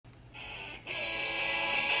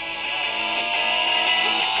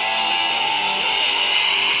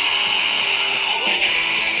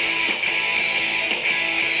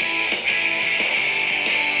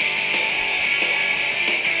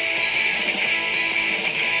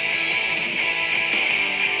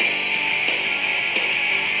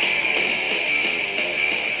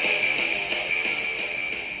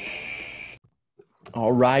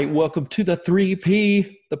right. Welcome to the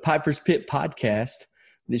 3P, the Piper's Pit podcast.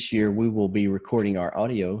 This year, we will be recording our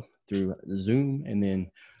audio through Zoom and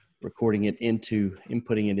then inputting it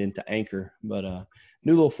into Anchor. But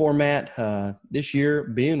new little format. This year,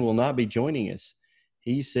 Ben will not be joining us.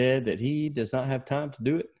 He said that he does not have time to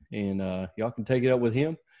do it, and y'all can take it up with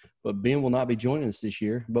him. But Ben will not be joining us this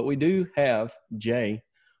year. But we do have Jay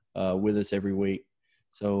with us every week.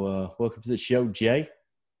 So welcome to the show, Jay.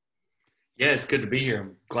 Yeah, it's good to be here.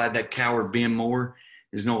 I'm glad that coward Ben Moore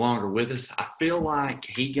is no longer with us. I feel like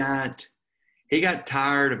he got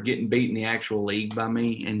tired of getting beat in the actual league by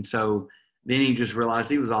me, and so then he just realized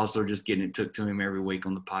he was also just getting it took to him every week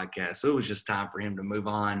on the podcast. So it was just time for him to move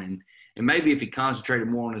on, and maybe if he concentrated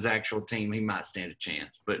more on his actual team, he might stand a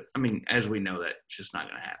chance. But, I mean, as we know, that's just not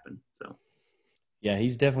going to happen. So, yeah,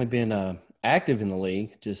 he's definitely been active in the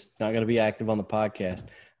league, just not going to be active on the podcast.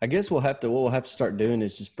 I guess what we'll have to start doing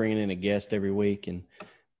is just bringing in a guest every week, and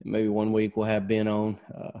maybe one week we'll have Ben on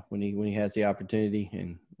when he has the opportunity,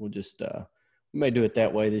 and we'll just we may do it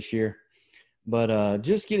that way this year. But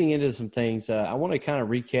just getting into some things, I want to kind of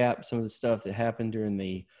recap some of the stuff that happened during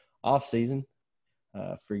the off season.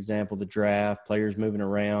 For example, the draft, players moving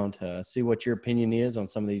around, see what your opinion is on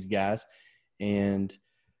some of these guys. And,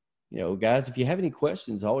 you know, guys, if you have any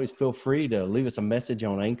questions, always feel free to leave us a message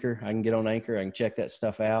on Anchor. I can get on Anchor. I can check that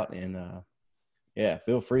stuff out. And,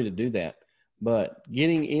 feel free to do that. But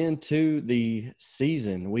getting into the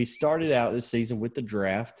season, we started out this season with the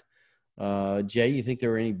draft. Jay, you think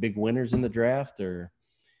there were any big winners in the draft, or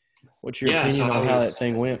what's your opinion on how that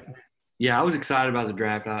thing went? Yeah, I was excited about the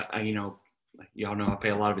draft. Y'all know I pay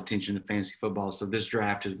a lot of attention to fantasy football, so this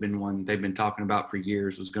draft has been one they've been talking about for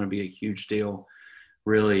years. Was going to be a huge deal,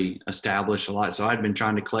 really establish a lot. So I'd been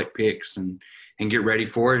trying to collect picks and get ready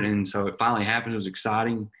for it, and so it finally happened. It was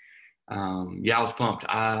exciting. I was pumped.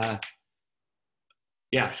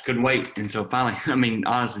 Just couldn't wait. And so finally, I mean,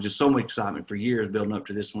 honestly, just so much excitement for years building up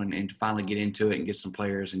to this one, and to finally get into it and get some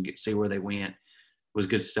players and see where they went was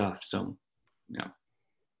good stuff. So, yeah.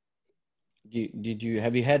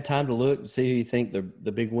 Have you had time to look and see who you think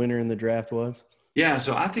the big winner in the draft was? Yeah,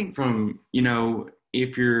 so I think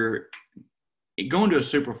if you're going to a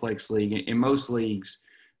super flex league, in most leagues,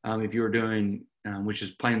 if you're doing which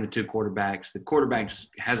is playing the two quarterbacks, the quarterbacks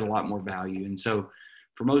has a lot more value. And so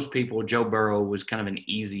for most people, Joe Burrow was kind of an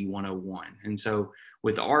easy 101. And so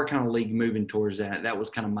with our kind of league moving towards that was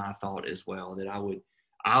kind of my thought as well, that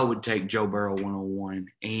I would take Joe Burrow 101.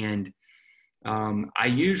 And I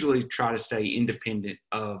usually try to stay independent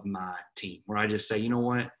of my team, where I just say, you know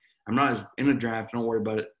what, I'm not in a draft. I don't worry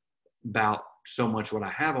about so much what I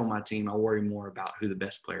have on my team. I worry more about who the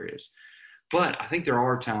best player is. But I think there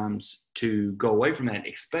are times to go away from that,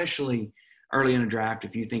 especially early in a draft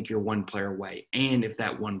if you think you're one player away, and if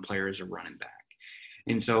that one player is a running back.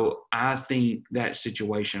 And so I think that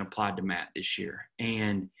situation applied to Matt this year.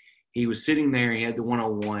 And he was sitting there. He had the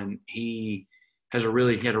 101. He had a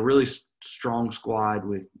really strong squad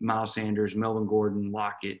with Miles Sanders, Melvin Gordon,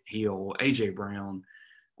 Lockett, Hill, A.J. Brown,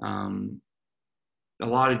 a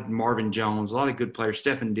lot of Marvin Jones, a lot of good players,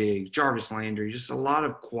 Stephen Diggs, Jarvis Landry, just a lot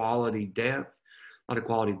of quality depth, a lot of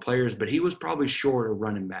quality players. But he was probably short of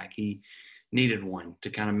running back. He needed one to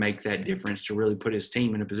kind of make that difference, to really put his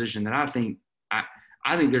team in a position that I think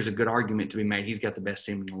there's a good argument to be made. He's got the best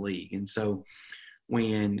team in the league. And so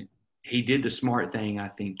when he did the smart thing, I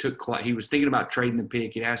think he was thinking about trading the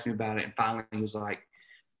pick. He'd asked me about it, and finally he was like,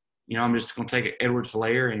 I'm just going to take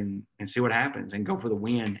Edwards-Helaire and see what happens and go for the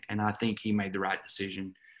win. And I think he made the right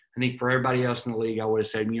decision. I think for everybody else in the league, I would have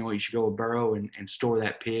said, you should go with Burrow and store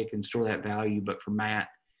that pick and store that value. But for Matt,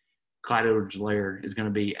 Clyde Edwards-Helaire is going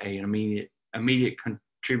to be an immediate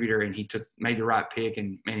contributor, and he made the right pick.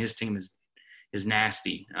 And man, his team is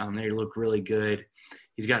nasty. They look really good.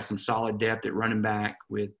 He's got some solid depth at running back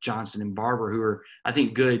with Johnson and Barber, who are, I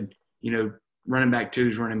think, good, running back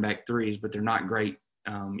twos, running back threes, but they're not great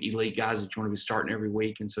elite guys that you want to be starting every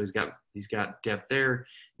week. And so he's got depth there.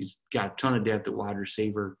 He's got a ton of depth at wide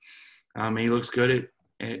receiver. And he looks good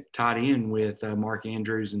at tight end with Mark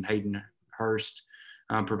Andrews and Hayden Hurst,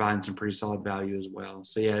 providing some pretty solid value as well.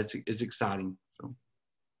 So yeah, it's exciting. So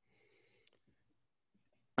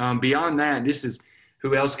beyond that, this is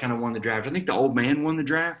who else kind of won the draft. I think the old man won the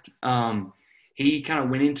draft. He kind of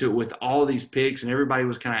went into it with all these picks, and everybody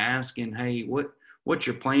was kind of asking, hey, what's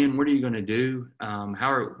your plan? What are you going to do? What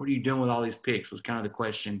are you doing with all these picks was kind of the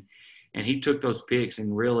question. And he took those picks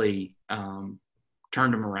and really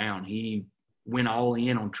turned them around. He went all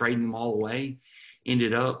in on trading them all away,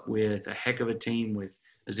 ended up with a heck of a team with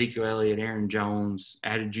Ezekiel Elliott, Aaron Jones,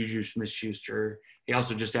 added Juju Smith-Schuster. He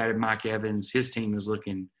also just added Mike Evans. His team is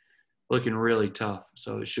looking looking really tough.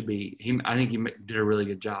 So it should be – I think he did a really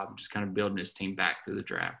good job just kind of building his team back through the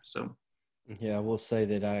draft. So, Yeah, I will say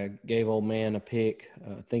that I gave old man a pick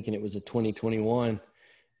thinking it was a 2021, and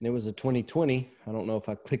it was a 2020. I don't know if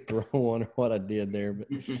I clicked the wrong one or what I did there,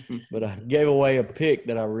 but I gave away a pick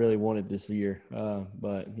that I really wanted this year.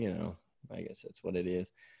 But, I guess that's what it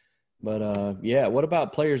is. But, yeah, what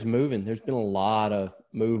about players moving? There's been a lot of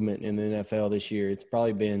movement in the NFL this year. It's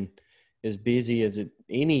probably been as busy as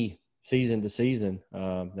any season to season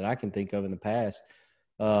that I can think of in the past.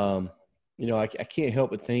 I can't help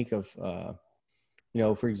but think of,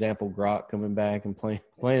 for example, Gronk coming back and playing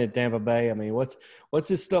at Tampa Bay. I mean, what's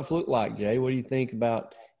this stuff look like, Jay? What do you think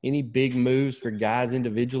about any big moves for guys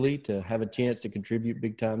individually to have a chance to contribute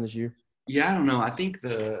big time this year? Yeah, I don't know. I think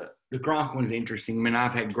the Gronk one's interesting. I mean,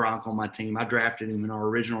 I've had Gronk on my team. I drafted him in our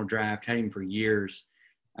original draft, had him for years,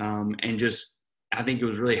 and just I think it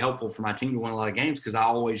was really helpful for my team to win a lot of games because I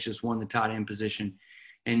always just won the tight end position,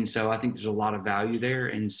 and so I think there's a lot of value there.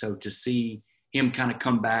 And so to see him kind of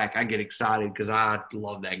come back, I get excited because I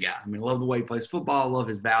love that guy. I mean, I love the way he plays football. I love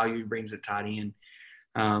his value. He brings it tight end.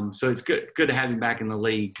 So it's good to have him back in the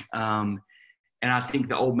league. And I think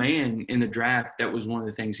the old man in the draft, that was one of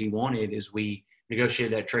the things he wanted is we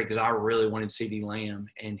negotiated that trade because I really wanted CeeDee Lamb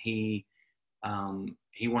and he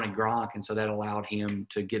wanted Gronk. And so that allowed him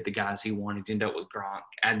to get the guys he wanted to end up with Gronk,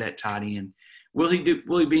 add that tight end. Will he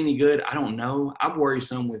be any good? I don't know. I worry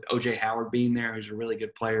some with O.J. Howard being there, who's a really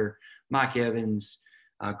good player, Mike Evans,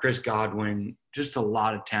 Chris Godwin, just a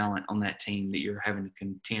lot of talent on that team that you're having to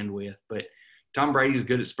contend with. But Tom Brady's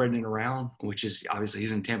good at spreading it around, which is obviously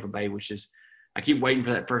he's in Tampa Bay, which is I keep waiting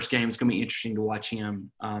for that first game. It's going to be interesting to watch him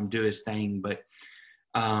do his thing. But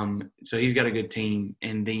so he's got a good team.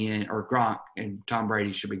 And then – or Gronk and Tom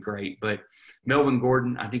Brady should be great. But Melvin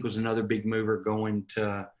Gordon, I think, was another big mover going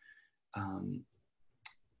to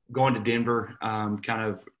Denver, kind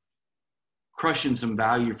of crushing some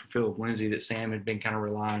value for Philip Lindsay that Sam had been kind of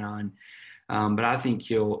relying on. But I think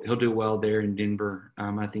he'll do well there in Denver.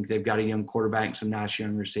 I think they've got a young quarterback and some nice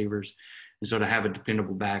young receivers. And so to have a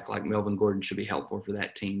dependable back like Melvin Gordon should be helpful for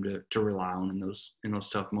that team to rely on in those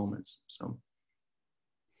tough moments. So.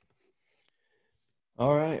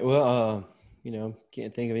 All right. Well,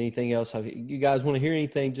 can't think of anything else. If you guys want to hear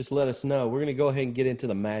anything, just let us know. We're going to go ahead and get into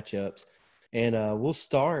the matchups. And we'll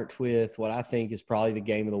start with what I think is probably the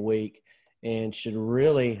game of the week and should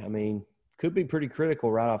really, could be pretty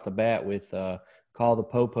critical right off the bat with Call the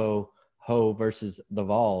Popo Ho versus the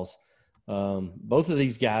Vols. Both of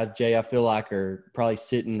these guys, Jay, I feel like are probably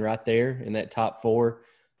sitting right there in that top four,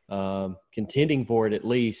 contending for it at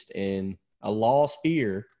least. And a loss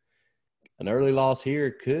here, an early loss here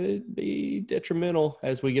could be detrimental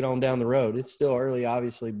as we get on down the road. It's still early,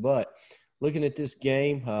 obviously, but looking at this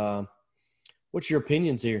game, what's your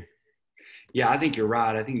opinions here? Yeah, I think you're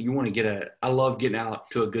right. I think you want to I love getting out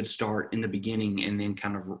to a good start in the beginning and then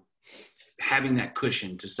kind of having that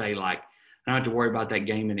cushion to say, like, I don't have to worry about that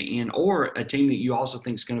game in the end. Or a team that you also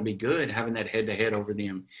think is going to be good, having that head-to-head over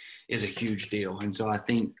them is a huge deal. And so I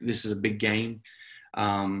think this is a big game.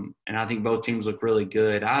 And I think both teams look really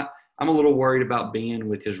good. I'm a little worried about Ben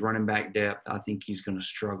with his running back depth. I think he's going to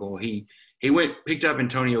struggle. He picked up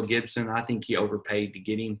Antonio Gibson. I think he overpaid to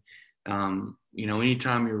get him.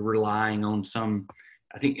 Anytime you're relying on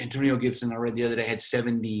I think Antonio Gibson, I read the other day, had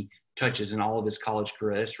 70 touches in all of his college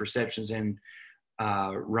career. That's receptions and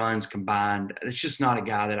runs combined. It's just not a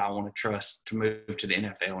guy that I want to trust to move to the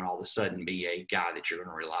NFL and all of a sudden be a guy that you're going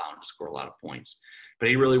to rely on to score a lot of points. But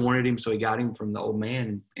he really wanted him, so he got him from the old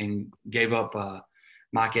man and gave up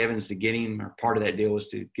Mike Evans to get him. Or part of that deal was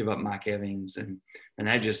to give up Mike Evans, and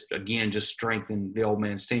that just strengthened the old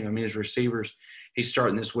man's team. His receivers he's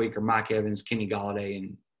starting this week are Mike Evans, Kenny Golladay,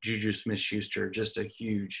 and Juju Smith-Schuster. Just a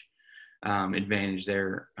huge advantage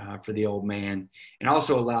there for the old man, and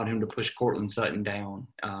also allowed him to push Cortland Sutton down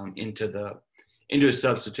into his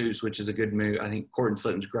substitutes, which is a good move. I think Cortland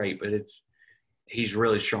Sutton's great, but he's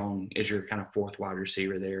really strong as your kind of fourth wide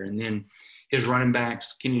receiver there. And then his running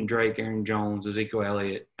backs, Kenyon Drake, Aaron Jones, Ezekiel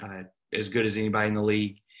Elliott, as good as anybody in the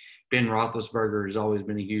league. Ben Roethlisberger has always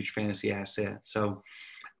been a huge fantasy asset. So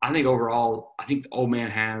I think overall, the old man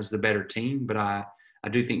has the better team, but I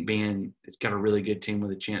do think Ben has got a really good team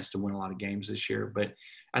with a chance to win a lot of games this year. But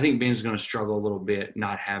I think Ben's going to struggle a little bit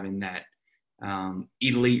not having that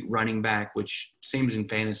elite running back, which seems in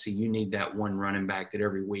fantasy you need that one running back that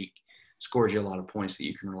every week scores you a lot of points that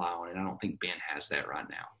you can rely on. And I don't think Ben has that right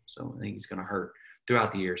now. So I think he's going to hurt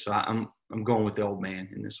throughout the year. So I'm going with the old man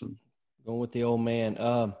in this one. Going with the old man.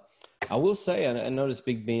 I will say I noticed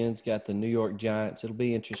Big Ben's got the New York Giants. It'll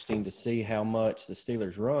be interesting to see how much the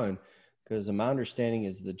Steelers run because my understanding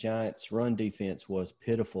is the Giants' run defense was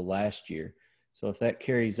pitiful last year. So if that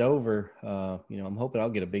carries over, I'm hoping I'll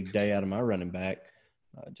get a big day out of my running back,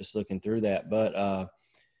 just looking through that. But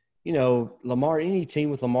Lamar, any team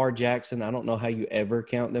with Lamar Jackson, I don't know how you ever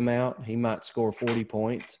count them out. He might score 40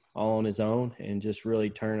 points all on his own and just really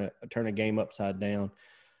turn a game upside down.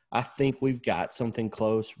 I think we've got something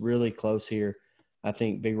close, really close here. I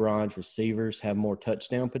think Big Ron's receivers have more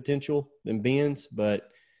touchdown potential than Ben's, but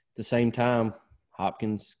at the same time,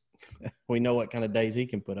 Hopkins, we know what kind of days he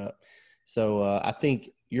can put up. So I think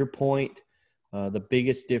your point, the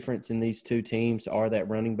biggest difference in these two teams are that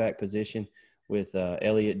running back position with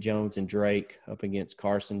Elliott Jones and Drake up against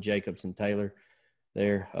Carson, Jacobs, and Taylor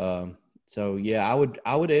there. I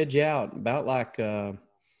would edge out about like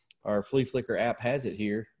our Flea Flicker app has it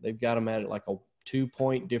here. They've got them at like a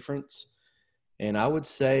 2-point difference. And I would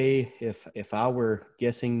say if I were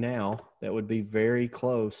guessing now, that would be very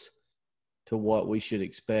close to what we should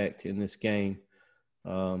expect in this game.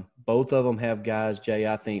 Both of them have guys, Jay,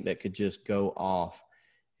 I think that could just go off.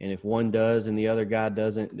 And if one does and the other guy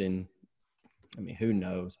doesn't, then, I mean, who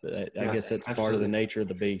knows? But I guess that's part of the nature of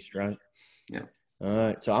the beast, right? Yeah. All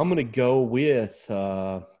right. So I'm going to go with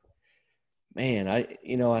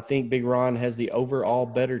I think Big Ron has the overall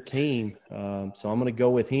better team. So I'm going to go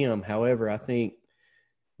with him. However, I think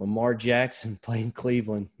Lamar Jackson playing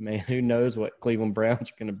Cleveland, man, who knows what Cleveland Browns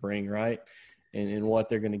are going to bring, right? And what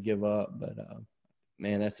they're going to give up. But,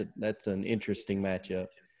 man, that's an interesting matchup.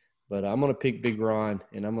 But I'm going to pick Big Ron,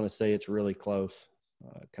 and I'm going to say it's really close,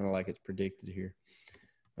 kind of like it's predicted here.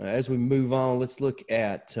 As we move on, let's look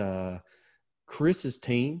at Chris's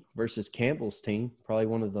team versus Campbell's team, probably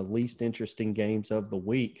one of the least interesting games of the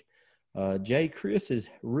week. Chris has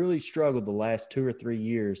really struggled the last 2 or 3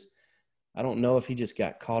 years. I don't know if he just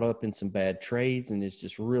got caught up in some bad trades and is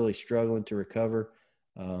just really struggling to recover.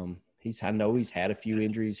 I know he's had a few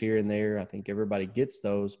injuries here and there. I think everybody gets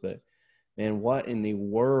those, but man, what in the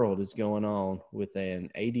world is going on with an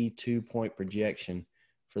 82-point projection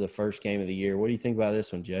for the first game of the year? What do you think about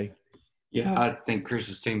this one, Jay? Yeah, I think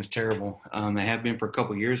Chris's team is terrible. They have been for a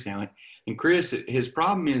couple of years now. And Chris, his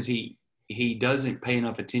problem is he doesn't pay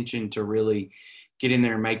enough attention to really get in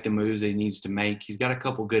there and make the moves that he needs to make. He's got a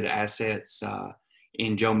couple good assets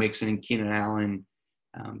in Joe Mixon and Keenan Allen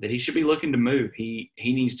that he should be looking to move. He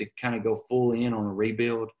needs to kind of go full in on a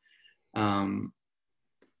rebuild, and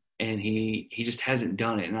he just hasn't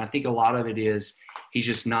done it. And I think a lot of it is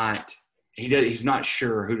he's not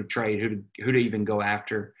sure who to trade, who to even go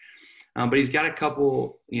after. But he's got a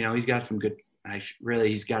couple, he's got some good –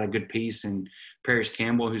 he's got a good piece in Paris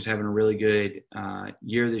Campbell, who's having a really good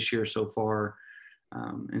year this year so far.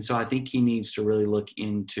 And so I think he needs to really look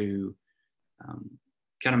into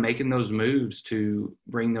kind of making those moves to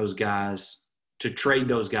bring those guys, to trade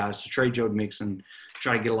Joe Mixon,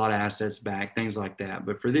 try to get a lot of assets back, things like that.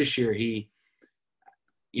 But for this year,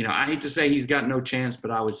 I hate to say he's got no chance,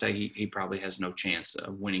 but I would say he probably has no chance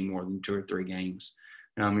of winning more than 2 or 3 games.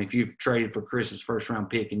 If you've traded for Chris's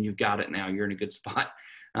first-round pick and you've got it now, you're in a good spot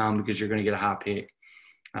because you're going to get a high pick.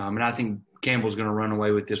 And I think Campbell's going to run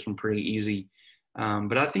away with this one pretty easy.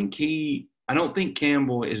 But I don't think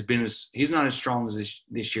Campbell he's not as strong as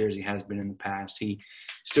this year as he has been in the past. He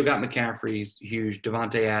still got McCaffrey, he's huge.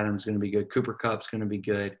 Devontae Adams is going to be good. Cooper Kupp's going to be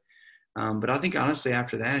good. But I think honestly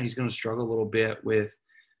after that, he's going to struggle a little bit with,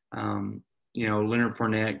 Leonard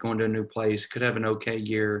Fournette going to a new place. Could have an okay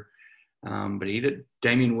year. But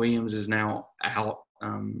Damian Williams is now out.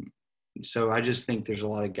 So I just think there's a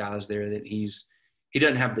lot of guys there that he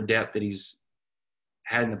doesn't have the depth that he's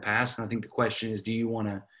had in the past. And I think the question is, do you want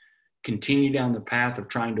to continue down the path of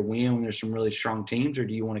trying to win when there's some really strong teams, or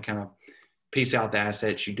do you want to kind of piece out the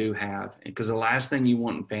assets you do have? Because the last thing you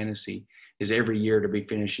want in fantasy is every year to be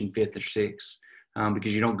finishing 5th or 6th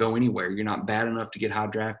because you don't go anywhere. You're not bad enough to get high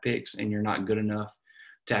draft picks, and you're not good enough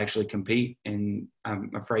to actually compete. And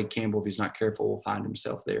I'm afraid Campbell, if he's not careful, will find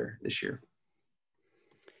himself there this year.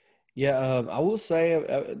 Yeah, I will say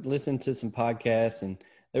I listened to some podcasts, and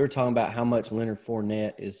they were talking about how much Leonard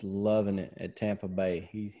Fournette is loving it at Tampa Bay.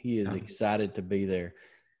 He is excited to be there.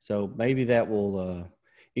 So maybe that will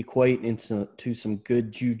equate into some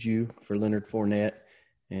good juju for Leonard Fournette,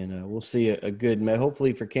 and we'll see a good –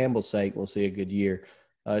 hopefully for Campbell's sake, we'll see a good year.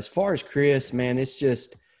 As far as Chris, man, it's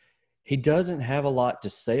just he doesn't have a lot to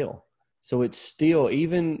sell. So it's still –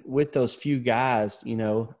 even with those few guys,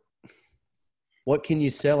 what can you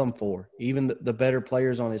sell him for? Even the better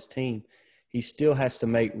players on his team, he still has to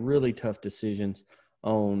make really tough decisions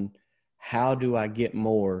on how do I get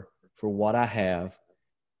more for what I have,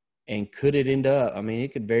 and could it end up –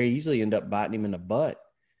 it could very easily end up biting him in the butt,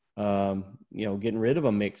 getting rid of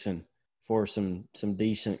a Mixon for some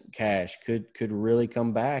decent cash could really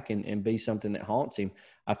come back and be something that haunts him.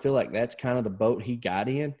 I feel like that's kind of the boat he got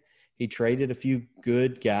in. He traded a few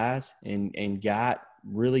good guys and got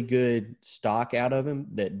really good stock out of him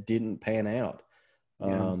that didn't pan out.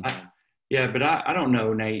 Yeah. But I don't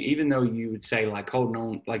know, Nate, even though you would say like holding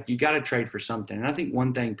on, like you got to trade for something. And I think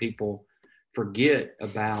one thing people forget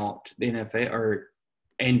about the NFL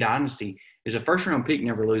and Dynasty is a first round pick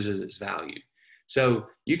never loses its value. So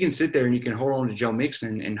you can sit there and you can hold on to Joe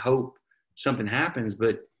Mixon and hope something happens.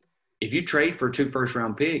 But if you trade for 2 first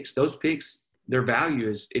round picks, those picks, their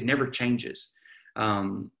value it never changes.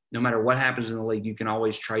 No matter what happens in the league, you can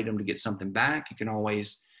always trade them to get something back. You can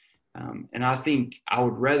always, and I think I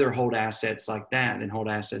would rather hold assets like that than hold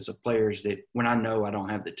assets of players that when I know I don't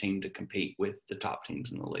have the team to compete with the top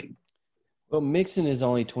teams in the league. Well, Mixon is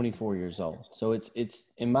only 24 years old, so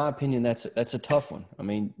it's in my opinion that's a tough one. I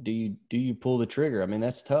mean, do you pull the trigger? I mean,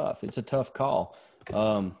 that's tough. It's a tough call.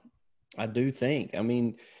 I do think. I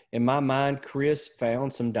mean, in my mind, Chris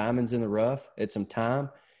found some diamonds in the rough at some time,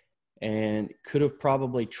 and could have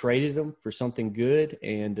probably traded them for something good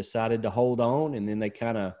and decided to hold on, and then they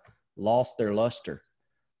kind of lost their luster.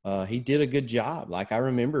 He did a good job. Like I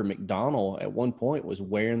remember McDonald at one point was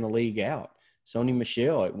wearing the league out. Sony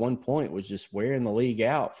Michel at one point was just wearing the league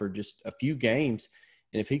out for just a few games.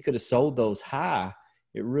 And if he could have sold those high,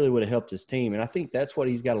 it really would have helped his team. And I think that's what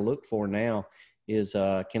he's got to look for now is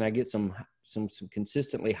can I get some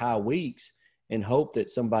consistently high weeks and hope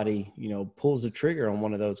that somebody, pulls the trigger on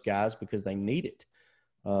one of those guys because they need it.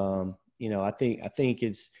 I think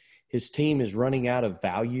it's his team is running out of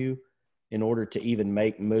value in order to even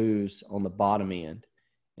make moves on the bottom end.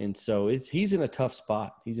 And so he's in a tough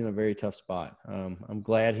spot. He's in a very tough spot. I'm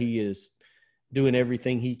glad he is doing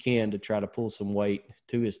everything he can to try to pull some weight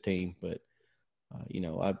to his team. But,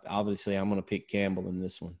 obviously I'm going to pick Campbell in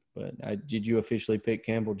this one. But did you officially pick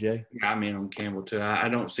Campbell, Jay? Yeah, I'm in on Campbell too. I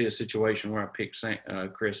don't see a situation where I pick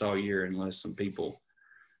Chris all year unless some people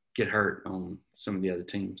get hurt on some of the other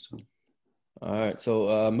teams. So. All right,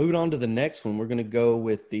 so moving on to the next one, we're going to go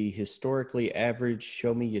with the historically average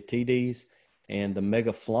show me your TDs and the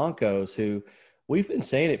Mega Flancos, who we've been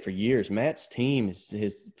saying it for years. Matt's team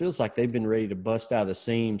feels like they've been ready to bust out of the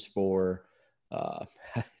seams for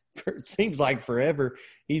it seems like forever.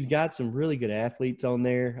 He's got some really good athletes on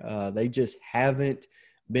there. They just haven't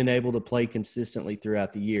been able to play consistently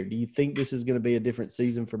throughout the year. Do you think this is going to be a different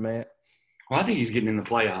season for Matt? Well, I think he's getting in the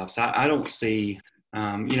playoffs. I don't see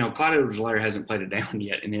Clyde Edwards-Helaire hasn't played it down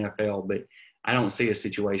yet in the NFL, but I don't see a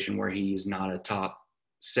situation where he's not a top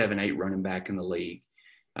 7-8 running back in the league.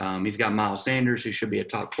 He's got Miles Sanders, who should be a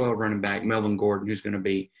top 12 running back, Melvin Gordon, who's going to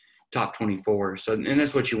be top 24. So, and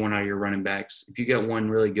that's what you want out of your running backs. If you get one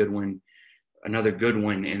really good one, another good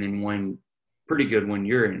one, and then one pretty good one,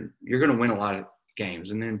 you're going to win a lot of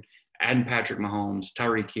games. And then adding Patrick Mahomes,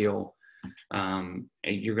 Tyreek Hill,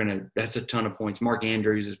 that's a ton of points. Mark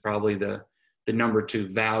Andrews is probably the number 2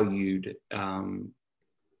 valued tight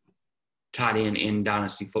end in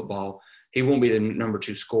dynasty football. He won't be the number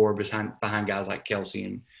 2 scorer behind guys like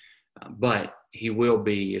Kelsey, but he will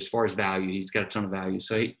be as far as value. He's got a ton of value.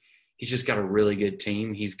 So he's just got a really good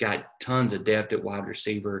team. He's got tons of depth at wide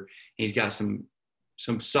receiver. He's got some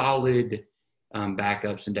solid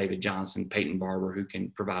backups in David Johnson, Peyton Barber, who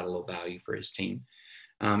can provide a little value for his team.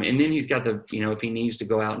 And then he's got if he needs to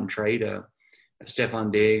go out and trade a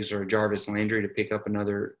Stephon Diggs or a Jarvis Landry to pick up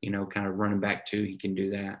another, kind of running back 2, he can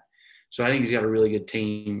do that. So I think he's got a really good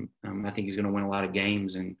team. I think he's going to win a lot of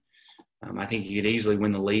games, and I think he could easily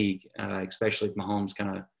win the league, especially if Mahomes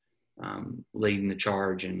kind of leading the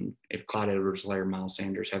charge, and if Clyde Edwards-Helaire, Miles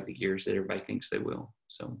Sanders have the years that everybody thinks they will.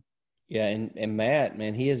 So, yeah, and Matt,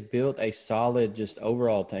 man, he has built a solid just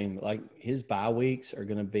overall team. Like his bye weeks are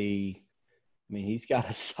going to be. I mean, he's got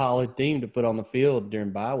a solid team to put on the field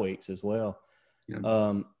during bye weeks as well.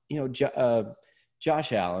 Yeah.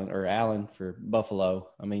 Josh Allen for Buffalo.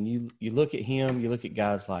 I mean, you look at him, you look at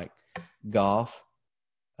guys like Goff,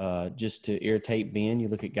 just to irritate Ben. You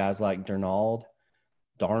look at guys like Darnold,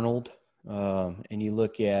 and you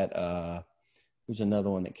look at who's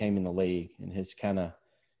another one that came in the league and has kind of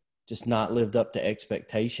just not lived up to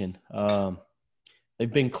expectation.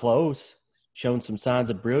 They've been close, shown some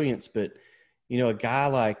signs of brilliance, but a guy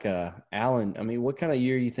like Allen, I mean, what kind of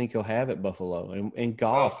year do you think he'll have at Buffalo? And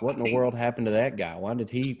Goff, what in the world happened to that guy? Why did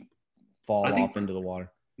he fall off into the water?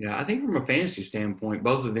 Yeah, I think from a fantasy standpoint,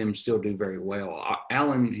 both of them still do very well.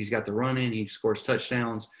 Allen, he's got the run in, he scores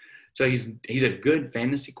touchdowns. So he's a good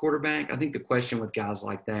fantasy quarterback. I think the question with guys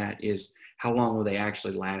like that is how long will they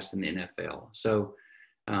actually last in the NFL? So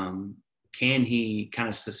can he kind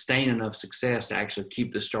of sustain enough success to actually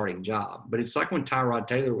keep the starting job? But it's like when Tyrod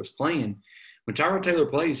Taylor was playing. When Tyrod Taylor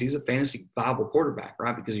plays, he's a fantasy viable quarterback,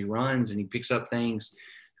 right? Because he runs and he picks up things.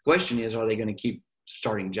 The question is, are they going to keep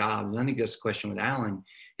starting jobs? And I think that's the question with Allen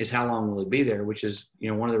is how long will he be there, which is,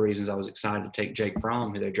 one of the reasons I was excited to take Jake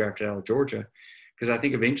Fromm, who they drafted out of Georgia, because I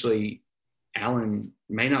think eventually Allen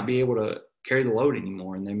may not be able to carry the load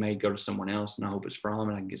anymore, and they may go to someone else, and I hope it's Fromm,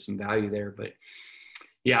 and I can get some value there. But,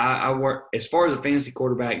 yeah, I work as far as a fantasy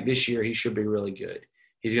quarterback this year, he should be really good.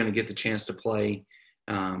 He's going to get the chance to play.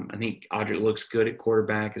 I think Audric looks good at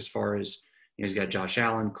quarterback as far as, he's got Josh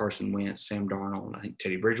Allen, Carson Wentz, Sam Darnold, and I think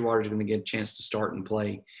Teddy Bridgewater is going to get a chance to start and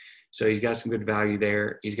play. So he's got some good value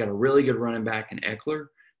there. He's got a really good running back in Eckler.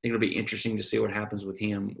 I think it'll be interesting to see what happens with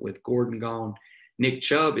him with Gordon gone. Nick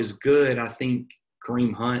Chubb is good. I think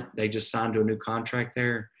Kareem Hunt, they just signed to a new contract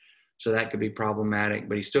there, so that could be problematic.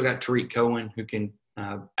 But he's still got Tariq Cohen, who can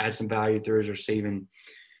add some value through his receiving.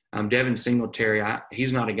 Devin Singletary,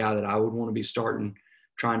 he's not a guy that I would want to be starting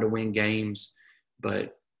trying to win games,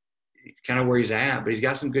 but kind of where he's at. But he's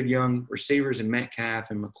got some good young receivers in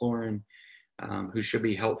Metcalf and McLaurin, who should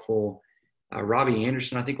be helpful. Robbie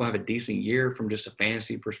Anderson, I think, will have a decent year from just a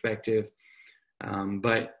fantasy perspective.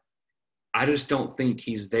 But I just don't think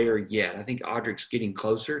he's there yet. I think Audric's getting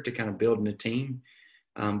closer to kind of building a team.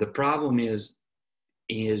 The problem is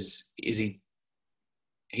he's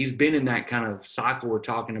been in that kind of cycle we're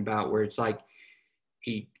talking about where it's like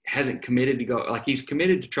he hasn't committed to go – like he's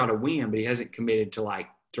committed to try to win, but he hasn't committed to like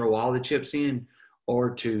throw all the chips in or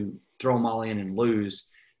to throw them all in and lose.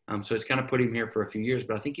 So it's kind of put him here for a few years.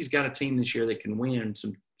 But I think he's got a team this year that can win.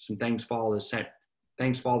 Some things fall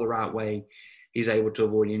the right way. He's able to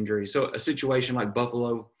avoid injury. So a situation like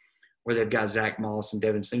Buffalo where they've got Zach Moss and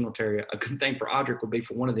Devin Singletary, a good thing for Audric would be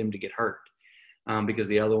for one of them to get hurt because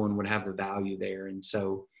the other one would have the value there. And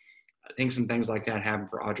so I think some things like that happen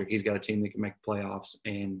for Audric. He's got a team that can make the playoffs.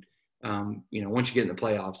 And, once you get in the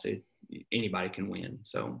playoffs, anybody can win.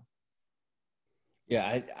 So.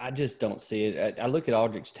 Yeah, I just don't see it. I look at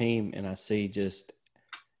Audric's team and I see just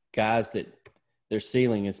guys that their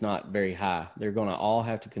ceiling is not very high. They're going to all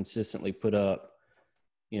have to consistently put up,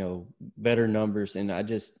 better numbers. And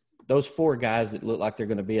those four guys that look like they're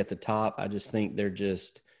going to be at the top, I just think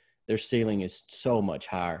their ceiling is so much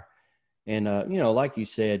higher. And, like you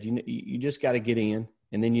said, you just got to get in,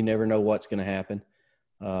 and then you never know what's going to happen.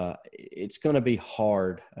 It's going to be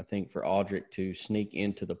hard, I think, for Audric to sneak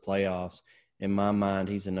into the playoffs. In my mind,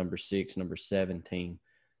 he's a number 6, number 7 team.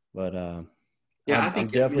 But, I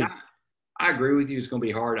think definitely – I agree with you. It's going to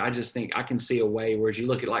be hard. I just think I can see a way, whereas you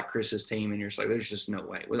look at like Chris's team and you're just like, there's just no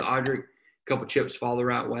way. With Audric, a couple chips fall the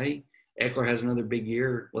right way. Eckler has another big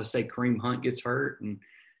year. Let's say Kareem Hunt gets hurt. And,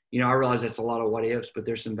 I realize that's a lot of what ifs, but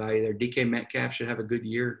there's some value there. DK Metcalf should have a good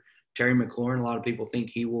year. Terry McLaurin, a lot of people think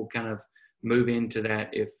he will kind of move into that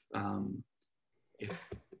if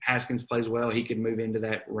Haskins plays well, he could move into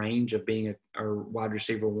that range of being a wide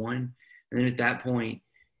receiver 1. And then at that point,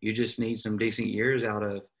 you just need some decent years out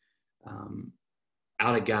of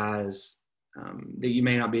guys that you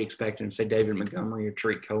may not be expecting, say David Montgomery or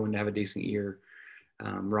Tariq Cohen to have a decent year,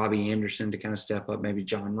 Robbie Anderson to kind of step up, maybe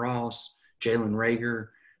John Ross, Jalen Reagor,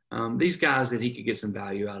 these guys that he could get some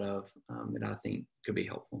value out of that I think could be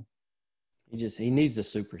helpful. He needs a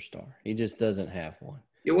superstar. He just doesn't have one.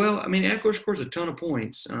 Yeah, well, I mean, Eckler scores a ton of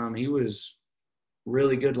points. He was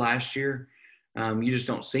really good last year. You just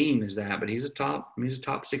don't see him as that, but he's a top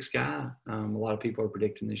 6 guy. A lot of people are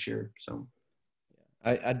predicting this year. So,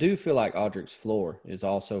 I do feel like Audric's floor is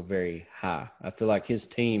also very high. I feel like his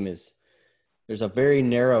team there's a very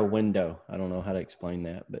narrow window. I don't know how to explain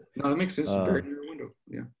that, but no, that makes sense. It's a very narrow window.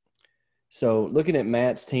 Yeah. So looking at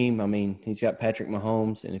Matt's team, I mean, he's got Patrick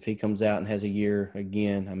Mahomes, and if he comes out and has a year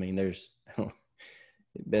again, I mean, there's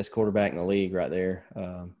best quarterback in the league right there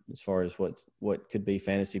as far as what could be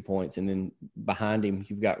fantasy points. And then behind him,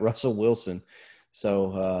 you've got Russell Wilson.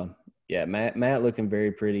 So, Matt looking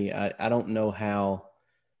very pretty. I don't know how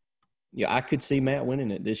 – I could see Matt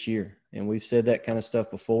winning it this year. And we've said that kind of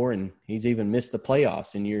stuff before, and he's even missed the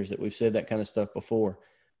playoffs in years that we've said that kind of stuff before.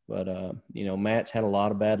 But, Matt's had a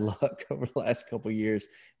lot of bad luck over the last couple of years,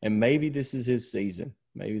 and maybe this is his season.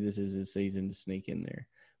 Maybe this is his season to sneak in there.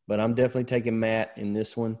 But I'm definitely taking Matt in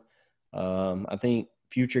this one. I think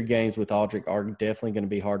future games with Audric are definitely going to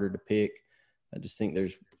be harder to pick. I just think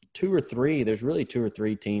there's really two or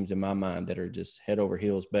three teams in my mind that are just head over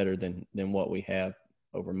heels better than what we have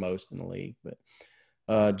over most in the league.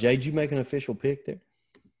 But, Jay, did you make an official pick there?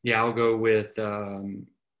 Yeah, I'll go with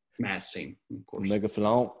Matt's team, of course. Mega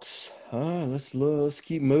Flonks. Let's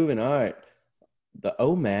keep moving. All right. The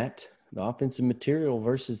OMAT the offensive material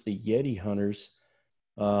versus the Yeti Hunters.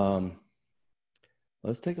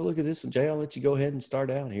 Let's take a look at this one. Jay, I'll let you go ahead and start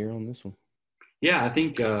out here on this one. Yeah, I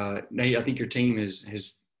think Nate, I think your team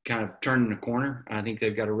has kind of turned the corner. I think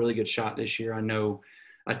they've got a really good shot this year. I know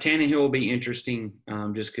Tannehill will be interesting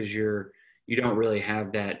just because you don't really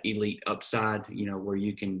have that elite upside, where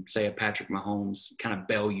you can say a Patrick Mahomes kind of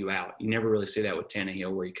bail you out. You never really see that with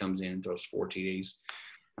Tannehill where he comes in and throws 4 TDs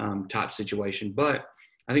type situation. But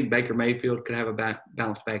I think Baker Mayfield could have a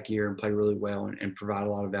bounce back year and play really well and provide a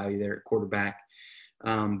lot of value there at quarterback.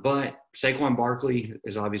 But Saquon Barkley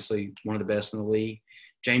is obviously one of the best in the league.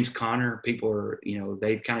 James Conner, people are,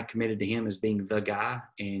 they've kind of committed to him as being the guy.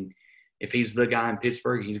 And if he's the guy in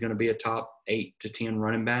Pittsburgh, he's going to be a top 8 to 10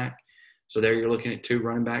 running back. So there you're looking at 2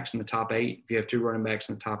 running backs in the top 8. If you have 2 running backs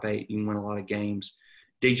in the top 8, you can win a lot of games.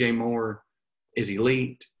 DJ Moore is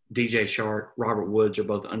elite. DJ Shark, Robert Woods are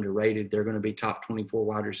both underrated. They're going to be top 24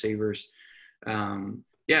 wide receivers.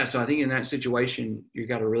 So I think in that situation, you've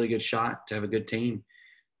got a really good shot to have a good team.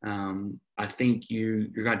 I think you're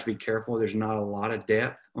going to be careful. There's not a lot of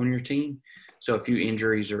depth on your team. So a few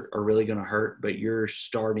injuries are really going to hurt, but you're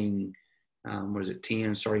starting,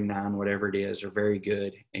 10, starting 9, whatever it is, are very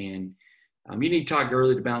good. And you need Todd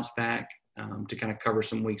Gurley to bounce back to kind of cover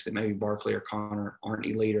some weeks that maybe Barkley or Connor aren't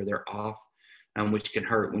elite or they're off, which can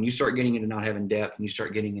hurt. When you start getting into not having depth and you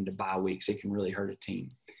start getting into bye weeks, it can really hurt a team.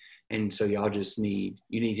 And so y'all just need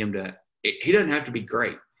him to – he doesn't have to be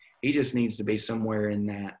great. He just needs to be somewhere in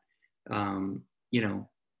that,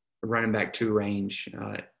 running back 2 range,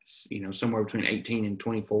 somewhere between 18 and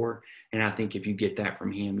 24. And I think if you get that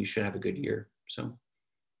from him, you should have a good year. So,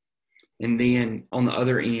 and then on the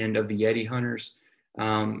other end of the Yeti Hunters,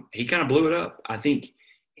 he kind of blew it up. I think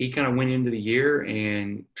he kind of went into the year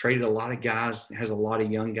and traded a lot of guys, has a lot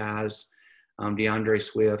of young guys, DeAndre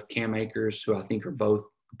Swift, Cam Akers, who I think are both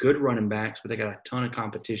good running backs, but they got a ton of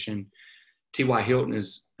competition. T.Y. Hilton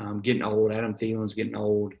is getting old. Adam Thielen's getting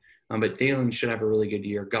old. But Thielen should have a really good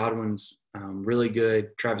year. Godwin's really good.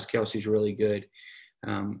 Travis Kelce's really good.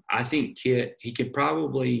 I think he could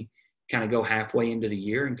probably kind of go halfway into the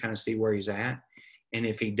year and kind of see where he's at. And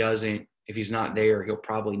if he's not there, he'll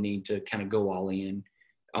probably need to kind of go all in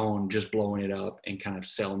on just blowing it up and kind of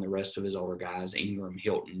selling the rest of his older guys, Ingram,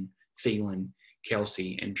 Hilton, Thielen,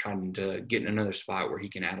 Kelce, and trying to get in another spot where he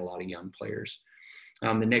can add a lot of young players.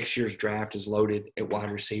 The next year's draft is loaded at wide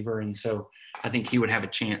receiver, and so I think he would have a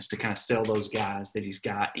chance to kind of sell those guys that he's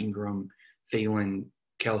got, Ingram, Thielen,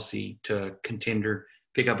 Kelce, to contender,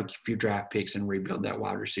 pick up a few draft picks and rebuild that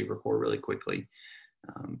wide receiver core really quickly,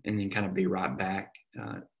 and then kind of be right back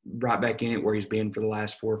in it where he's been for the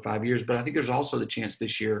last 4 or 5 years. But I think there's also the chance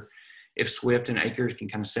this year, if Swift and Akers can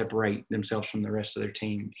kind of separate themselves from the rest of their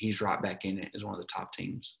team, he's right back in it as one of the top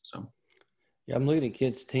teams. So. Yeah, I'm looking at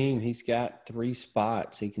Kid's team. He's got 3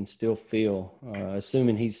 spots he can still fill,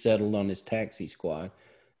 assuming he's settled on his taxi squad.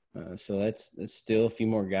 So that's still a few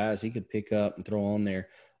more guys he could pick up and throw on there.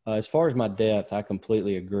 As far as my depth, I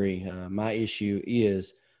completely agree. My issue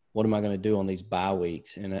is, what am I going to do on these bye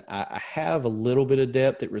weeks? And I have a little bit of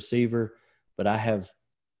depth at receiver, but I have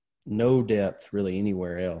no depth really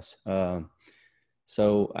anywhere else.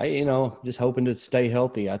 So I, just hoping to stay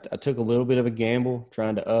healthy. I took a little bit of a gamble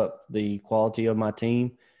trying to up the quality of my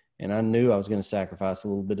team, and I knew I was going to sacrifice a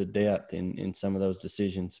little bit of depth in some of those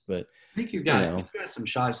decisions. But I think you've got some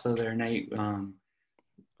shots though there, Nate.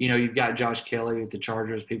 You've got Josh Kelly with the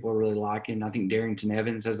Chargers. People are really liking. I think Darrington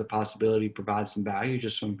Evans has the possibility to provide some value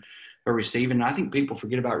just from a receiving. And I think people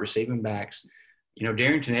forget about receiving backs.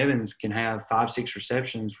 Darrington Evans can have 5-6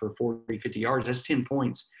 receptions for 40, 50 yards. That's 10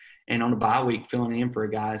 points. And on a bye week, filling in for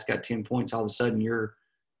a guy that's got 10 points, all of a sudden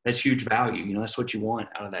that's huge value. That's what you want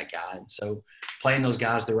out of that guy. And so playing those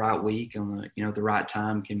guys the right week and at the right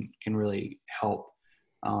time can really help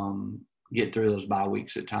get through those bye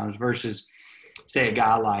weeks at times versus, say, a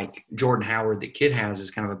guy like Jordan Howard that Kid has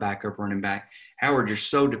as kind of a backup running back. Howard, you're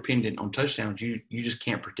so dependent on touchdowns, you just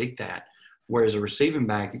can't predict that. Whereas a receiving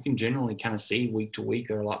back, you can generally kind of see week to week.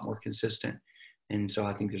 They're a lot more consistent. And so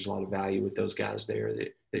I think there's a lot of value with those guys there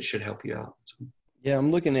that should help you out. So. Yeah,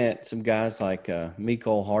 I'm looking at some guys like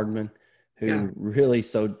Mecole Hardman, who really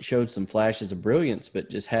showed some flashes of brilliance, but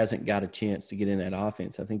just hasn't got a chance to get in that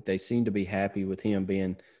offense. I think they seem to be happy with him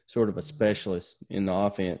being sort of a specialist in the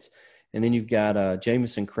offense. And then you've got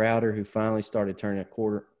Jamison Crowder, who finally started turning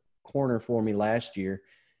a corner for me last year.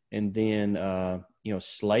 And then,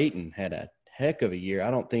 Slayton had a heck of a year.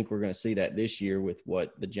 I don't think we're going to see that this year with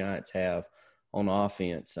what the Giants have on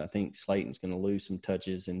offense. I think Slayton's going to lose some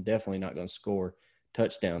touches and definitely not going to score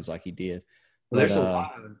touchdowns like he did. Well, But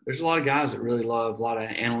there's a lot of guys that really love, a lot of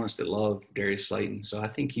analysts that love Darius Slayton. So I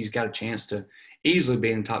think he's got a chance to easily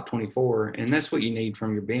be in the top 24, and that's what you need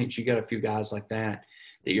from your bench. You got a few guys like that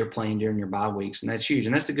you're playing during your bye weeks, and that's huge.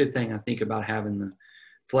 And that's the good thing I think about having the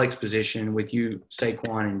flex position with you,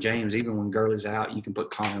 Saquon and James. Even when Gurley's out, you can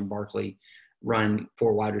put Connor and Barkley, run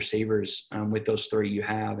 4 wide receivers with those 3 you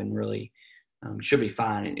have, and really should be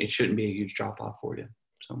fine. It shouldn't be a huge drop off for you.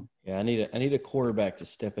 So yeah, I need a quarterback to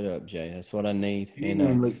step it up, Jay. That's what I need. you need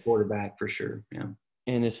an elite quarterback for sure. Yeah.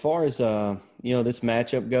 And as far as this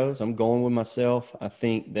matchup goes, I'm going with myself. I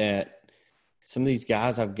think that some of these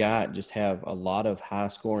guys I've got just have a lot of high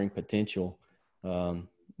scoring potential. They're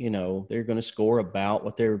going to score about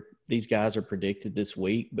what these guys are predicted this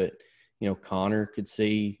week, but Connor could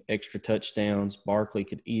see extra touchdowns. Barkley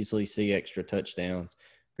could easily see extra touchdowns.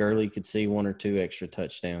 Gurley could see 1 or 2 extra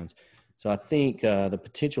touchdowns. So I think the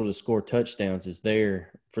potential to score touchdowns is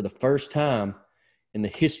there for the first time in the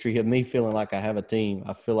history of me feeling like I have a team.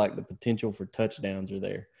 I feel like the potential for touchdowns are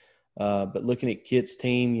there. But looking at Kit's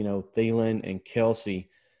team, Thielen and Kelsey,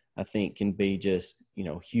 I think can be just,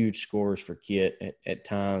 huge scores for Kit at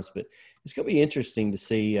times. But it's going to be interesting to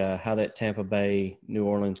see how that Tampa Bay New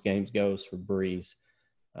Orleans game goes for Breeze.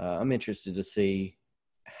 I'm interested to see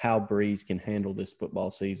how Breeze can handle this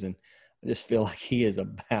football season. I just feel like he is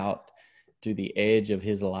about to the edge of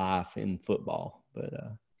his life in football. But,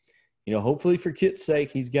 hopefully for Kit's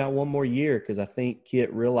sake, he's got one more year, because I think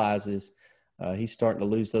Kit realizes he's starting to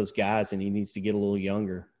lose those guys and he needs to get a little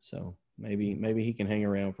younger. So maybe he can hang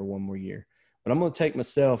around for one more year. But I'm going to take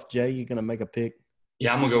myself. Jay, you going to make a pick?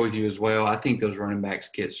 Yeah, I'm going to go with you as well. I think those running backs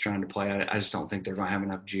Kit's trying to play, I just don't think they're going to have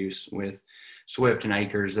enough juice with Swift and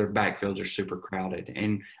Akers. Their backfields are super crowded.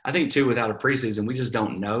 And I think, too, without a preseason, we just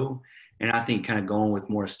don't know. And I think kind of going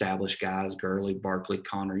with more established guys, Gurley, Barkley,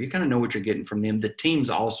 Connor, you kind of know what you're getting from them. The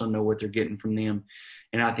teams also know what they're getting from them.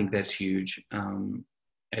 And I think that's huge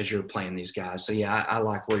as you're playing these guys. So, yeah, I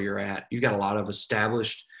like where you're at. You got a lot of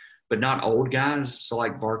established but not old guys. So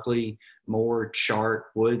like Barkley, Moore, Shark,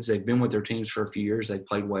 Woods, they've been with their teams for a few years. They've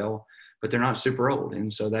played well, but they're not super old.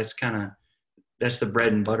 And so that's the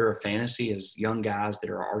bread and butter of fantasy, is young guys that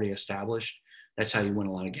are already established. That's how you win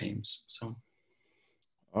a lot of games. So.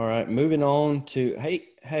 All right, moving on to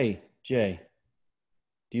hey, Jay,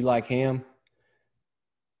 do you like ham?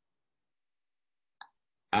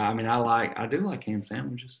 I do like ham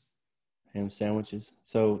sandwiches. Ham sandwiches.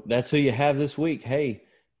 So that's who you have this week. Hey,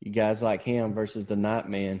 you guys like ham versus the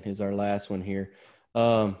Nightman is our last one here.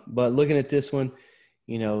 But looking at this one,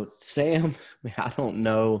 Sam, I don't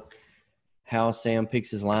know how Sam picks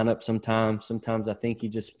his lineup sometimes. Sometimes I think he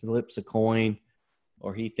just flips a coin,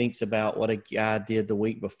 or he thinks about what a guy did the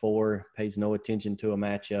week before, pays no attention to a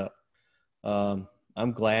matchup. I'm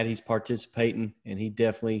glad he's participating, and he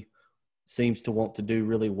definitely seems to want to do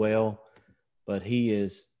really well. But he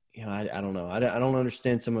is, I don't know. I don't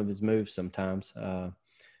understand some of his moves sometimes.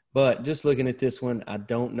 But just looking at this one, I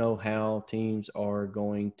don't know how teams are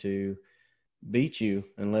going to beat you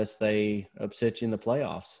unless they upset you in the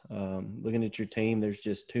playoffs. Looking at your team, there's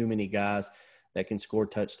just too many guys that can score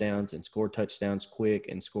touchdowns and score touchdowns quick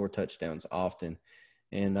and score touchdowns often.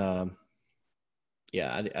 And, I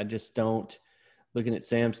just don't – looking at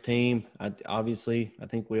Sam's team, I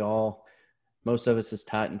think most of us as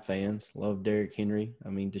Titan fans love Derrick Henry. I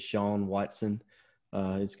mean, Deshaun Watson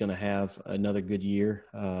is going to have another good year.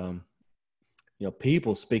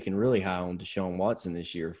 People speaking really high on Deshaun Watson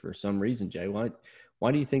this year for some reason, Jay.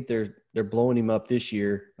 Why do you think they're blowing him up this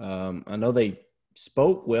year? I know they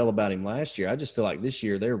spoke well about him last year. I just feel like this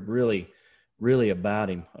year they're really, really about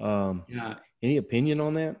him. Any opinion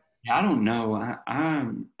on that? Yeah, I don't know.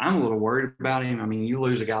 I'm a little worried about him. I mean, you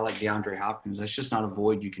lose a guy like DeAndre Hopkins, that's just not a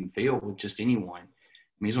void you can fill with just anyone.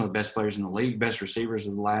 I mean, he's one of the best players in the league, best receivers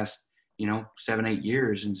of the last, 7-8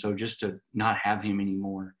 years. And so just to not have him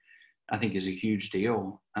anymore, I think is a huge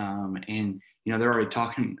deal. And they're already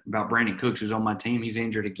talking about Brandon Cooks, who's on my team. He's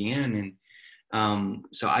injured again. And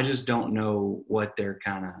so I just don't know what they're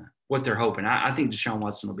hoping. I think Deshaun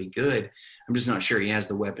Watson will be good. I'm just not sure he has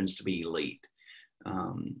the weapons to be elite.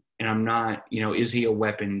 And I'm not, is he a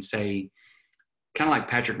weapon, say, kind of like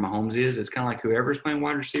Patrick Mahomes is? It's kind of like whoever's playing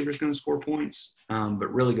wide receiver is going to score points,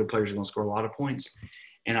 but really good players are going to score a lot of points.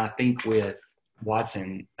 And I think with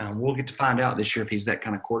Watson, we'll get to find out this year if he's that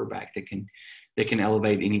kind of quarterback that can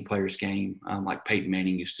elevate any player's game, like Peyton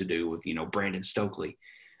Manning used to do with, Brandon Stokely.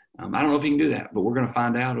 I don't know if he can do that, but we're going to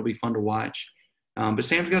find out. It'll be fun to watch. But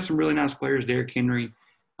Sam's got some really nice players. Derrick Henry,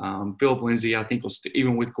 Phillip Lindsay, I think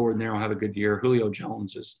even with Gordon there, will have a good year. Julio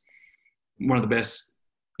Jones is one of the best,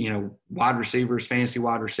 wide receivers, fantasy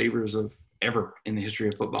wide receivers of ever in the history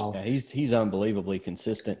of football. Yeah, he's unbelievably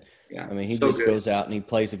consistent. Yeah, I mean, he so just good. goes out and he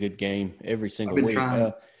plays a good game every I've single been week.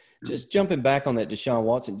 trying. Just jumping back on that Deshaun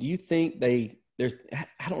Watson, do you think they're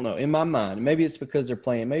I don't know, in my mind, maybe it's because they're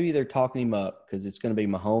playing, maybe they're talking him up because it's going to be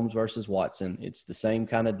Mahomes versus Watson. It's the same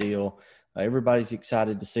kind of deal. Everybody's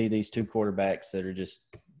excited to see these two quarterbacks that are just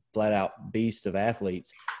flat out beasts of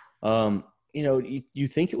athletes. You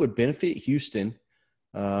think it would benefit Houston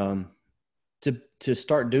to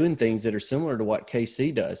start doing things that are similar to what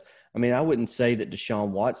KC does. I mean, I wouldn't say that Deshaun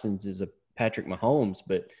Watson's is a Patrick Mahomes,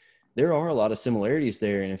 but there are a lot of similarities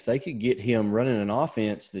there. And if they could get him running an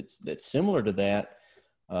offense that's similar to that,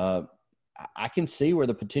 I can see where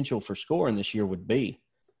the potential for scoring this year would be.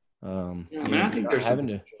 I think there's some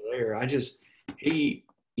potential there.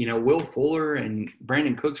 Will Fuller and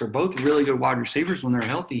Brandon Cooks are both really good wide receivers when they're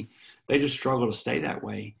healthy. They just struggle to stay that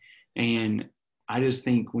way. And I just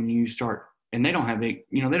think when you start, and they don't have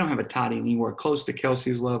a tight end anywhere close to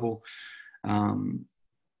Kelsey's level.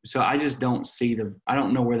 So I just don't I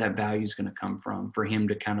don't know where that value is going to come from for him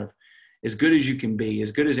to kind of, as good as you can be,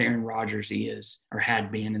 as good as Aaron Rodgers is or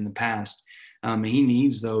had been in the past. He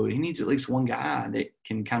needs at least one guy that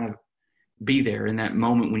can kind of be there in that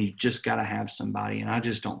moment when you just got to have somebody. And I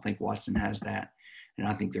just don't think Watson has that. And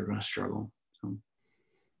I think they're going to struggle. So.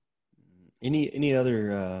 Any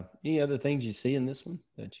other things you see in this one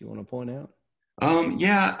that you want to point out? I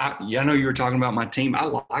know you were talking about my team. I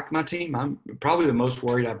like my team. I'm probably the most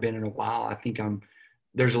worried I've been in a while. I think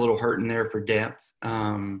there's a little hurt in there for depth.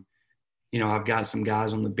 I've got some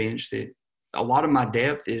guys on the bench that a lot of my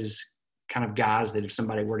depth is kind of guys that if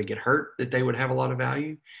somebody were to get hurt, that they would have a lot of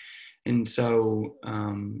value. And so,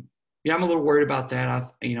 I'm a little worried about that.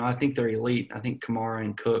 I think they're elite. I think Kamara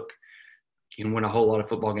and Cook can win a whole lot of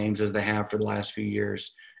football games as they have for the last few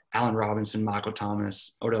years. Allen Robinson, Michael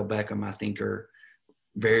Thomas, Odell Beckham, I think are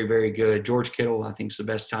very, very good. George Kittle, I think, is the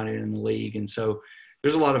best tight end in the league. And so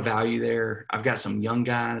there's a lot of value there. I've got some young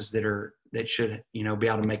guys that should, be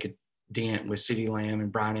able to make a dent with CeeDee Lamb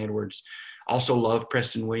and Bryan Edwards. Also love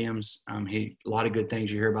Preston Williams. A lot of good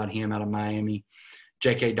things you hear about him out of Miami.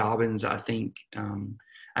 J.K. Dobbins, I think.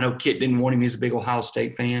 I know Kit didn't want him. He's a big Ohio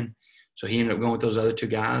State fan. So he ended up going with those other two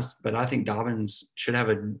guys. But I think Dobbins should have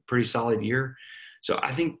a pretty solid year. So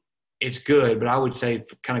I think it's good, but I would say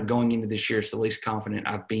kind of going into this year, it's the least confident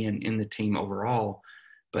I've been in the team overall.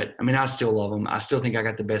 But, I still love them. I still think I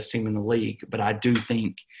got the best team in the league. But I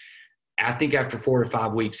think after 4 to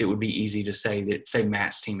 5 weeks, it would be easy to say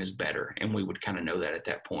Matt's team is better, and we would kind of know that at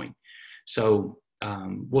that point. So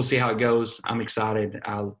we'll see how it goes. I'm excited.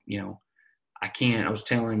 I was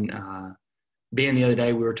telling Ben the other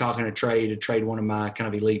day, we were talking to trade one of my kind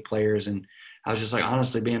of elite players, and I was just like,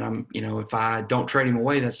 honestly, Ben, if I don't trade him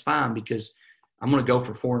away, that's fine because I'm going to go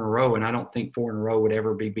for 4 in a row, and I don't think 4 in a row would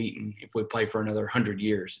ever be beaten if we play for another 100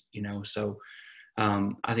 years, So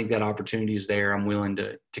I think that opportunity is there. I'm willing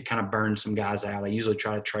to kind of burn some guys out. I usually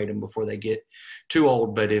try to trade them before they get too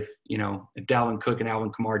old, but if Dalvin Cook and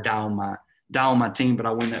Alvin Kamara die on my team, but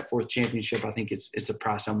I win that 4th championship, I think it's a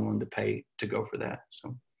price I'm willing to pay to go for that.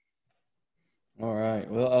 So. All right.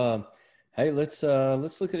 Well, hey, let's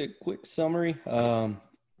look at a quick summary, or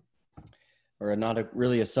not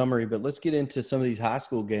really a summary, but let's get into some of these high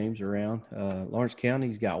school games around. Lawrence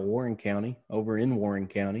County's got Warren County over in Warren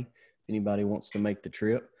County. If anybody wants to make the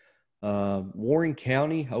trip, Warren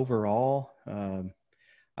County overall,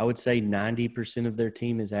 I would say 90% of their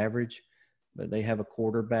team is average, but they have a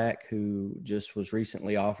quarterback who just was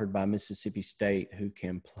recently offered by Mississippi State who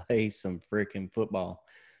can play some freaking football.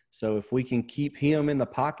 So if we can keep him in the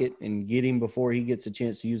pocket and get him before he gets a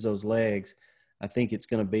chance to use those legs, I think it's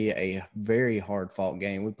going to be a very hard-fought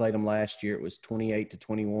game. We played them last year. It was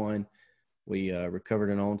 28-21. We recovered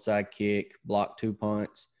an onside kick, blocked 2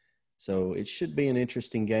 punts. So it should be an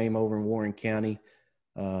interesting game over in Warren County.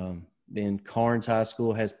 Then Carnes High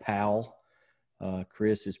School has Powell.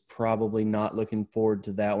 Chris is probably not looking forward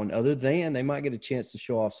to that one, other than they might get a chance to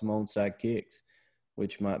show off some onside kicks,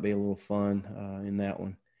 which might be a little fun in that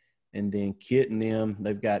one. And then Kit and them,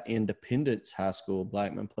 they've got Independence High School.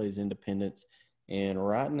 Blackman plays Independence. And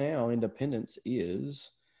right now, Independence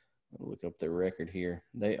is, I'll look up their record here.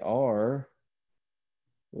 They are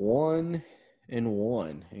 1-1.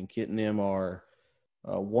 And Kit and them are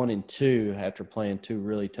 1-2 after playing 2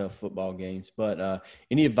 really tough football games. But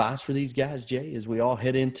any advice for these guys, Jay, as we all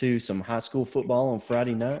head into some high school football on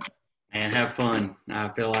Friday night? And have fun. I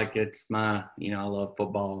feel like it's I love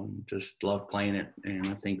football and just love playing it. And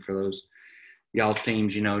I think for those y'all's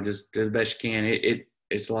teams, just do the best you can.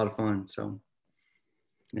 It's a lot of fun. So,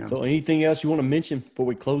 So anything else you want to mention before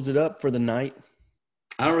we close it up for the night?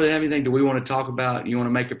 I don't really have anything. Do we want to talk about? You want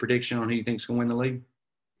to make a prediction on who you think's going to win the league?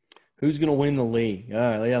 Who's going to win the league? All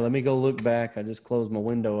right, yeah, let me go look back. I just closed my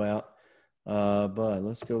window out, but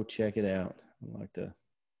let's go check it out. I'd like to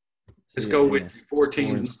Let's see it go from with a 4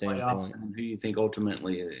 teams in scoring the playoffs standpoint. and who you think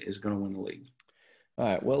ultimately is going to win the league. All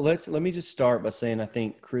right, well, let me just start by saying I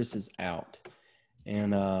think Chris is out,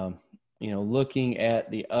 and looking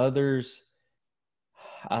at the others,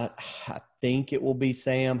 I think it will be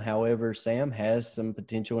Sam. However, Sam has some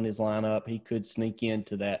potential in his lineup. He could sneak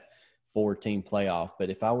into that 4-team playoff.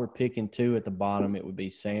 But if I were picking two at the bottom, it would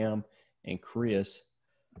be Sam and Chris.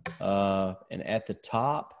 And at the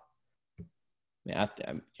top,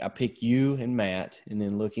 I pick you and Matt. And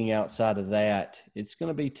then looking outside of that, it's going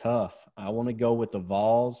to be tough. I want to go with the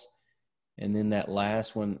Vols. And then that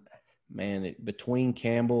last one, man, between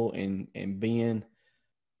Campbell and Ben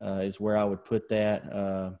is where I would put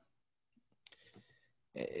that.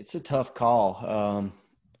 It's a tough call.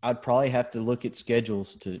 I'd probably have to look at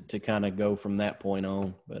schedules to kind of go from that point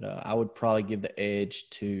on. But I would probably give the edge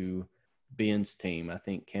to Ben's team. I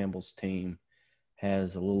think Campbell's team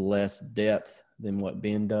has a little less depth than what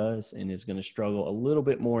Ben does and is going to struggle a little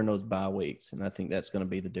bit more in those bye weeks. And I think that's going to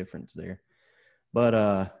be the difference there.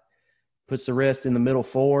 But puts the rest in the middle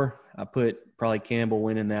four. I put probably Campbell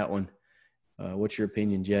winning that one. What's your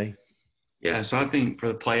opinion, Jay? Yeah, so I think for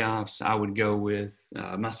the playoffs, I would go with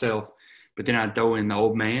myself, but then I'd throw in the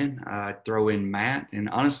old man. I'd throw in Matt. And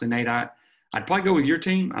honestly, Nate, I'd probably go with your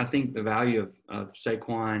team. I think the value of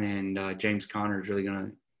Saquon and James Conner is really going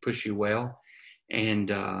to push you well. And,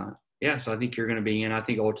 yeah, so I think you're going to be in. I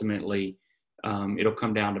think ultimately it'll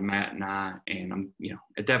come down to Matt and I. And,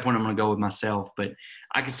 at that point, I'm going to go with myself. But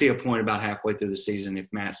I could see a point about halfway through the season if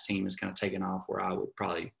Matt's team is kind of taken off where I would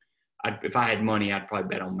probably – if I had money, I'd probably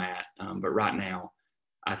bet on Matt. But right now,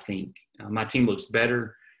 I think my team looks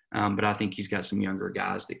better, but I think he's got some younger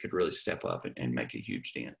guys that could really step up and make a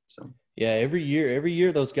huge dent. So yeah, every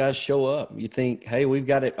year those guys show up. You think, hey, we've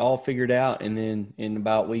got it all figured out, and then in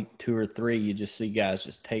about week 2 or 3, you just see guys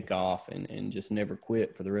just take off and just never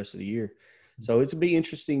quit for the rest of the year. So it's gonna be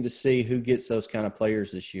interesting to see who gets those kind of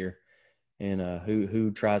players this year, and who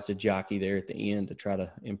tries to jockey there at the end to try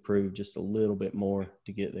to improve just a little bit more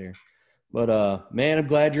to get there. But, man, I'm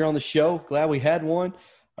glad you're on the show. Glad we had one.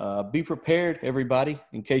 Be prepared, everybody,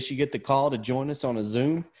 in case you get the call to join us on a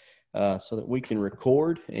Zoom so that we can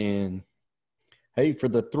record. And, hey, for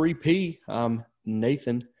the 3P, I'm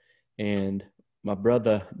Nathan and my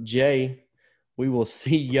brother Jay. We will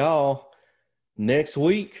see y'all next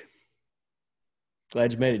week.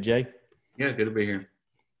 Glad you made it, Jay. yeah, good to be here.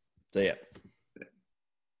 See ya.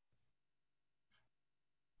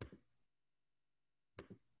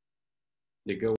 There you go.